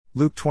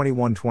Luke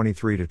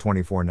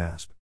 21:23-24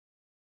 NASB.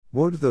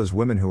 Woe to those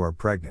women who are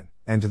pregnant,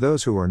 and to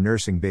those who are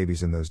nursing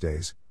babies in those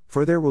days,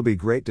 for there will be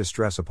great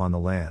distress upon the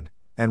land,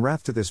 and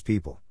wrath to this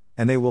people,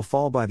 and they will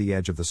fall by the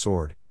edge of the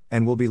sword,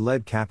 and will be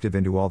led captive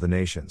into all the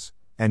nations,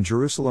 and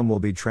Jerusalem will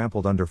be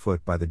trampled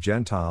underfoot by the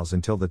Gentiles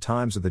until the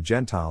times of the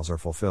Gentiles are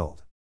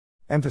fulfilled.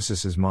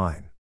 Emphasis is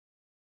mine.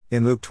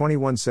 In Luke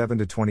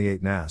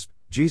 21:7-28 NASB,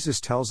 Jesus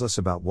tells us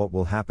about what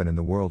will happen in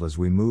the world as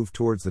we move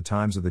towards the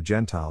times of the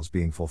Gentiles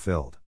being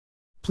fulfilled.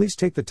 Please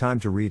take the time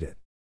to read it.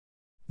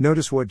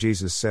 Notice what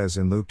Jesus says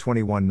in Luke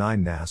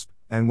 21:9 NASB,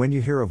 "And when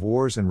you hear of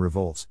wars and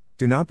revolts,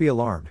 do not be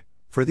alarmed,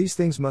 for these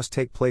things must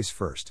take place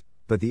first,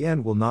 but the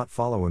end will not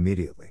follow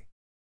immediately."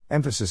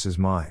 Emphasis is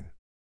mine.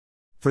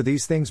 For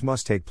these things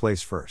must take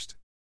place first.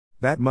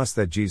 That must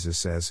that Jesus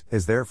says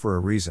is there for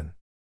a reason.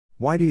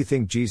 Why do you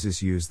think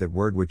Jesus used that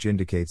word which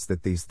indicates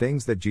that these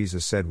things that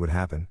Jesus said would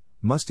happen,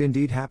 must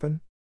indeed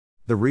happen?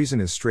 The reason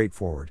is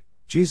straightforward.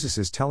 Jesus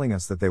is telling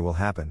us that they will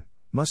happen,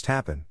 must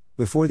happen,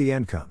 before the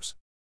end comes.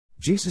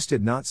 Jesus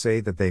did not say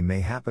that they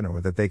may happen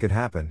or that they could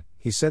happen,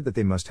 he said that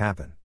they must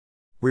happen.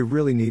 We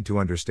really need to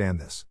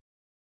understand this.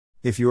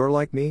 If you are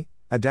like me,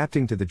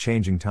 adapting to the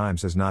changing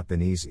times has not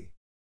been easy.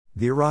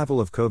 The arrival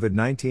of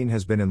COVID-19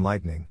 has been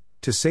enlightening,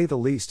 to say the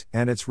least,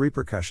 and its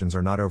repercussions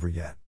are not over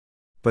yet.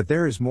 But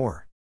there is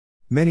more.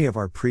 Many of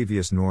our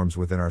previous norms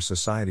within our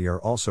society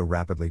are also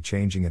rapidly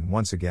changing, and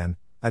once again,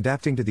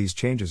 adapting to these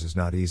changes is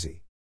not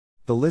easy.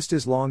 The list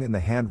is long and the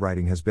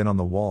handwriting has been on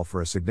the wall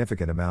for a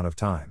significant amount of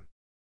time.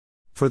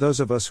 For those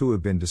of us who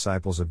have been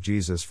disciples of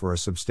Jesus for a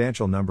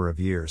substantial number of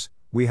years,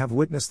 we have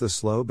witnessed the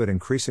slow but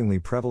increasingly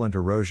prevalent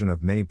erosion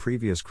of many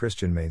previous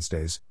Christian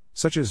mainstays,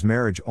 such as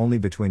marriage only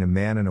between a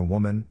man and a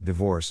woman,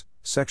 divorce,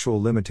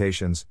 sexual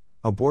limitations,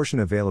 abortion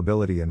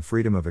availability and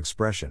freedom of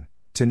expression,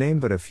 to name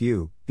but a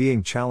few,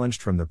 being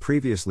challenged from the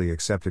previously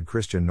accepted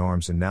Christian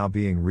norms and now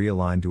being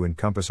realigned to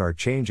encompass our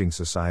changing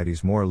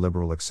society's more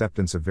liberal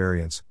acceptance of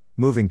variance,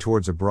 moving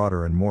towards a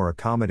broader and more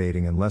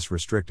accommodating and less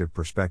restrictive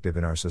perspective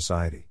in our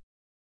society.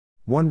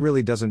 One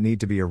really doesn't need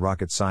to be a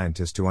rocket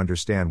scientist to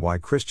understand why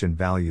Christian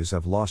values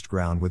have lost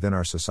ground within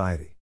our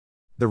society.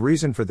 The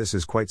reason for this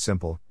is quite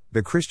simple: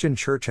 the Christian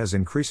church has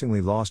increasingly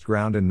lost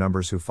ground in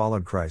numbers who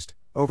followed Christ,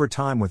 over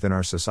time within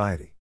our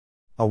society.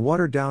 A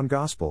watered-down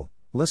gospel,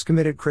 less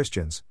committed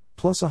Christians,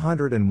 plus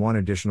 101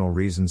 additional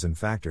reasons and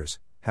factors,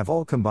 have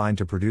all combined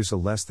to produce a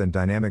less than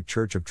dynamic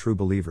church of true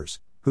believers,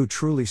 who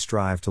truly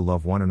strive to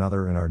love one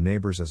another and our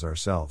neighbors as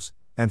ourselves,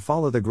 and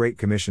follow the Great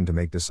Commission to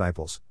make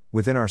disciples,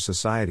 within our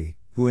society,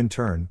 who in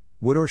turn,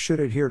 would or should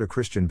adhere to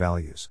Christian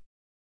values.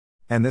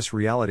 And this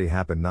reality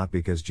happened not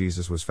because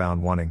Jesus was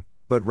found wanting,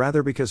 but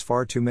rather because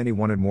far too many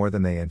wanted more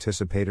than they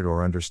anticipated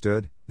or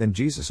understood, than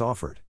Jesus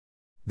offered.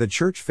 The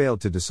church failed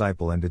to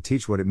disciple and to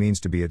teach what it means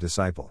to be a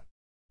disciple.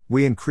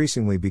 We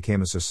increasingly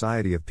became a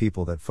society of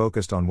people that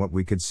focused on what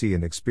we could see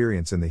and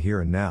experience in the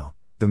here and now,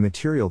 the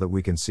material that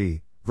we can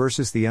see,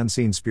 versus the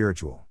unseen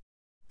spiritual.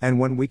 And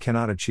when we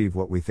cannot achieve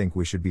what we think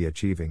we should be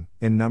achieving,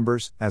 in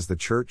numbers, as the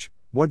church,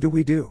 what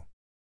do?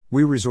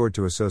 We resort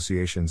to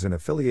associations and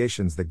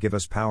affiliations that give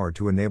us power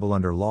to enable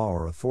under law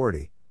or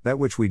authority, that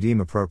which we deem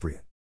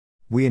appropriate.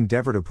 We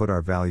endeavor to put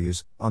our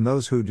values on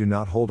those who do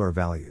not hold our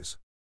values.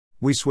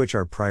 We switch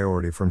our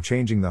priority from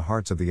changing the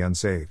hearts of the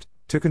unsaved,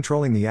 to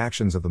controlling the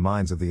actions of the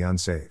minds of the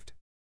unsaved.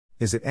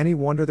 Is it any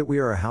wonder that we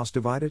are a house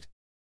divided?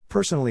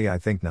 Personally, I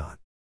think not.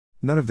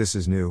 None of this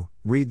is new,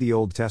 read the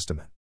Old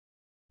Testament.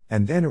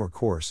 And then, of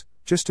course,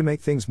 just to make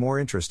things more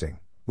interesting,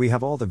 we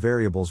have all the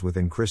variables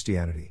within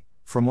Christianity,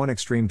 from one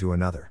extreme to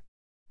another.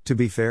 To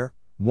be fair,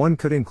 one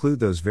could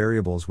include those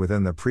variables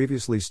within the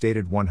previously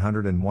stated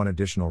 101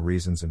 additional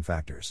reasons and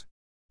factors.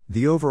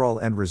 The overall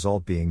end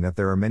result being that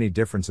there are many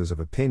differences of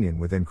opinion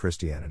within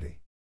Christianity.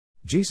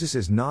 Jesus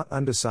is not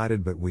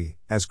undecided, but we,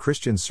 as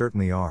Christians,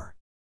 certainly are.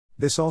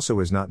 This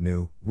also is not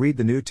new, read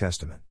the New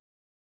Testament.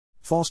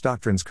 False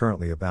doctrines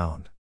currently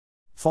abound.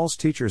 False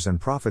teachers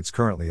and prophets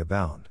currently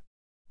abound.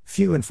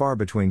 Few and far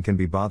between can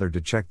be bothered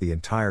to check the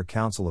entire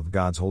counsel of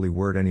God's holy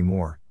word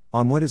anymore,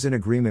 on what is in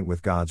agreement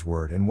with God's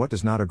word and what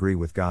does not agree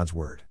with God's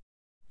word.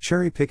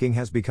 Cherry picking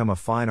has become a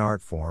fine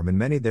art form, and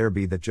many there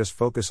be that just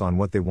focus on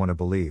what they want to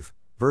believe,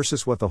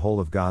 versus what the whole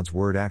of God's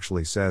word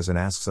actually says and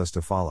asks us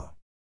to follow.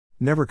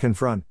 Never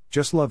confront,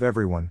 just love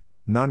everyone,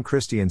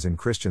 non-Christians and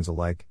Christians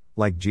alike,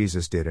 like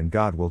Jesus did, and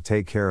God will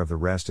take care of the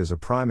rest is a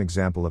prime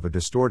example of a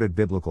distorted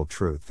biblical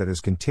truth that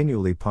is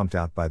continually pumped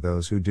out by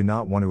those who do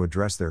not want to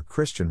address their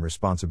Christian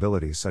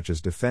responsibilities, such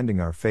as defending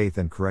our faith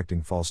and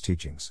correcting false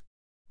teachings.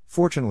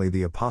 Fortunately,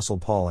 the Apostle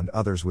Paul and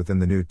others within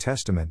the New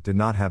Testament did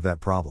not have that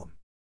problem.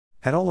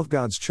 Had all of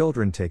God's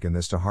children taken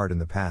this to heart in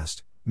the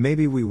past,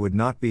 maybe we would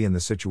not be in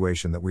the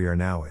situation that we are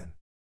now in.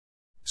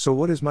 So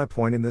what is my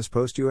point in this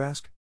post, you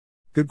ask?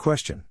 Good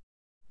question.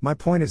 My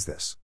point is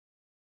this.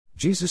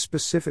 Jesus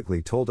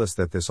specifically told us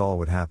that this all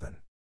would happen.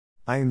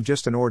 I am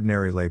just an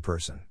ordinary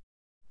layperson.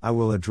 I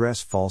will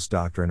address false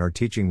doctrine or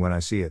teaching when I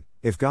see it,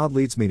 if God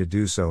leads me to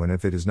do so, and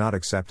if it is not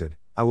accepted,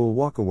 I will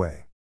walk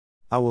away.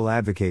 I will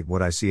advocate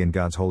what I see in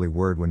God's holy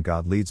word when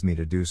God leads me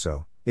to do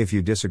so, If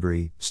you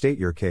disagree, state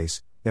your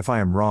case. If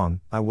I am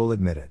wrong, I will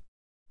admit it.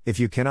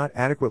 If you cannot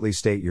adequately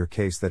state your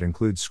case that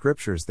includes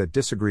scriptures that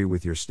disagree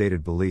with your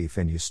stated belief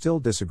and you still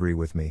disagree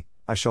with me,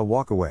 I shall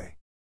walk away.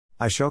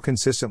 I shall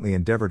consistently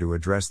endeavor to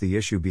address the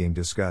issue being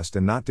discussed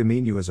and not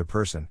demean you as a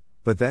person,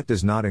 but that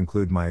does not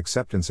include my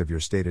acceptance of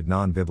your stated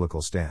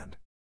non-biblical stand.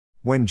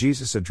 When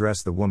Jesus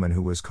addressed the woman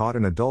who was caught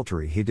in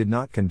adultery, he did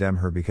not condemn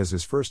her because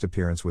his first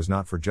appearance was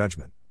not for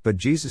judgment, but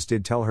Jesus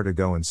did tell her to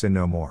go and sin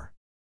no more.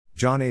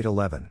 John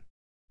 8:11.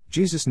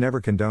 Jesus never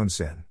condoned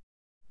sin.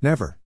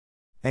 Never.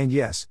 And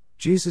yes,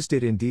 Jesus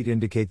did indeed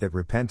indicate that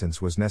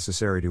repentance was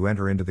necessary to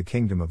enter into the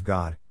kingdom of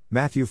God,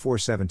 Matthew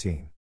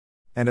 4:17.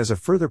 And as a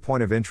further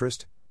point of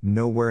interest,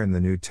 nowhere in the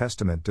New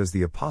Testament does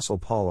the Apostle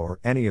Paul or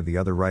any of the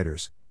other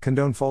writers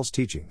condone false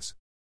teachings.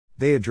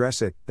 They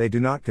address it, they do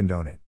not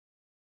condone it.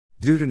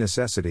 Due to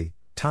necessity,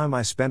 time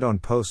I spend on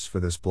posts for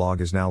this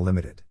blog is now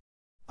limited.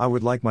 I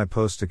would like my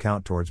posts to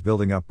count towards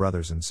building up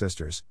brothers and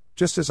sisters,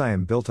 just as I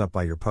am built up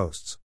by your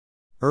posts.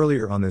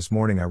 Earlier on this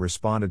morning I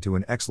responded to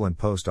an excellent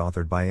post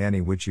authored by Annie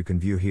which you can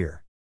view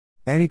here.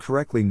 Annie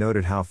correctly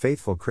noted how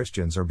faithful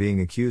Christians are being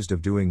accused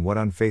of doing what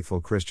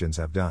unfaithful Christians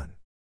have done.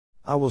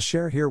 I will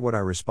share here what I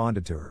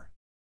responded to her.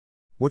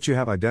 What you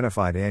have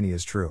identified, Annie,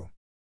 is true.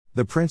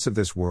 The prince of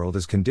this world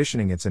is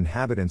conditioning its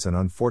inhabitants, and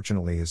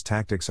unfortunately his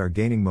tactics are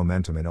gaining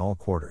momentum in all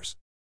quarters.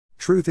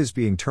 Truth is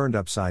being turned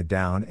upside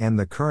down and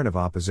the current of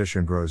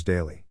opposition grows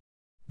daily.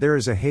 There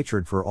is a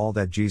hatred for all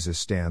that Jesus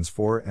stands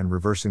for, and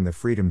reversing the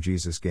freedom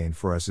Jesus gained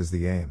for us is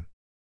the aim.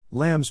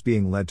 Lambs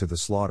being led to the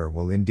slaughter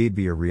will indeed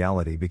be a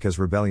reality because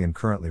rebellion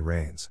currently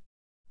reigns.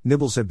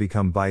 Nibbles have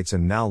become bites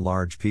and now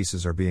large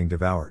pieces are being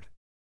devoured.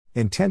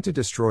 Intent to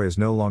destroy is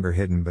no longer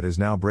hidden but is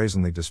now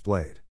brazenly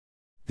displayed.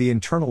 The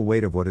internal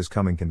weight of what is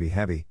coming can be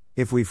heavy,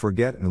 if we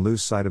forget and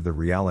lose sight of the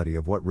reality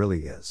of what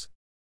really is.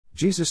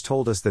 Jesus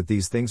told us that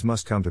these things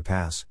must come to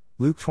pass,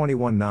 Luke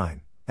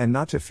 21:9, and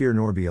not to fear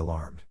nor be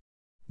alarmed.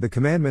 The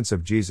commandments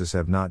of Jesus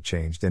have not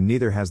changed and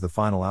neither has the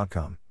final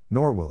outcome,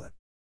 nor will it.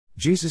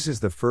 Jesus is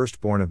the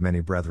firstborn of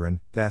many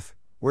brethren. Death,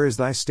 where is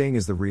thy sting,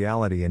 is the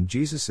reality, and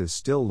Jesus is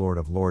still Lord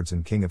of lords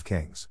and King of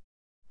kings.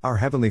 Our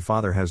Heavenly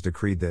Father has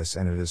decreed this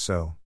and it is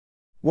so.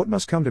 What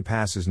must come to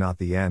pass is not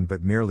the end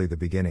but merely the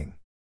beginning.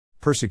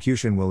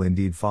 Persecution will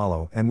indeed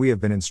follow, and we have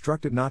been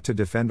instructed not to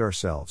defend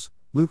ourselves,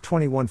 Luke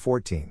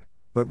 21:14,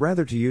 but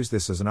rather to use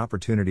this as an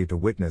opportunity to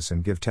witness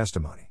and give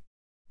testimony.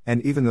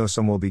 And even though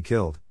some will be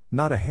killed,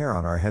 not a hair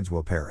on our heads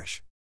will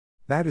perish.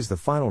 That is the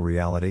final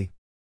reality.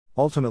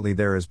 Ultimately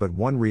there is but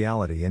one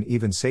reality, and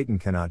even Satan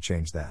cannot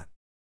change that.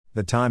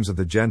 The times of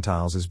the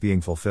Gentiles is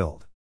being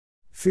fulfilled.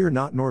 Fear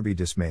not nor be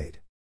dismayed.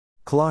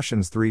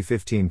 Colossians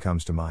 3:15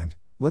 comes to mind.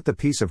 Let the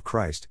peace of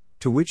Christ,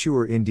 to which you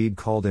were indeed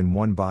called in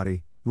one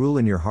body, rule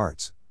in your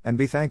hearts, and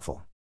be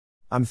thankful.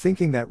 I'm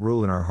thinking that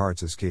rule in our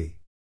hearts is key.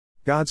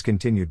 God's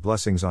continued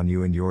blessings on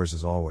you and yours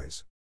as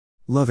always.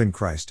 Love in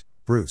Christ,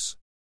 Bruce.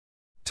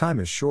 Time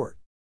is short.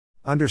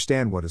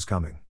 Understand what is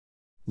coming.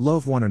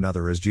 Love one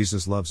another as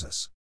Jesus loves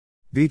us.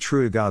 Be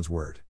true to God's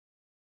word.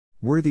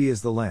 Worthy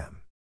is the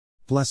Lamb.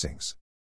 Blessings.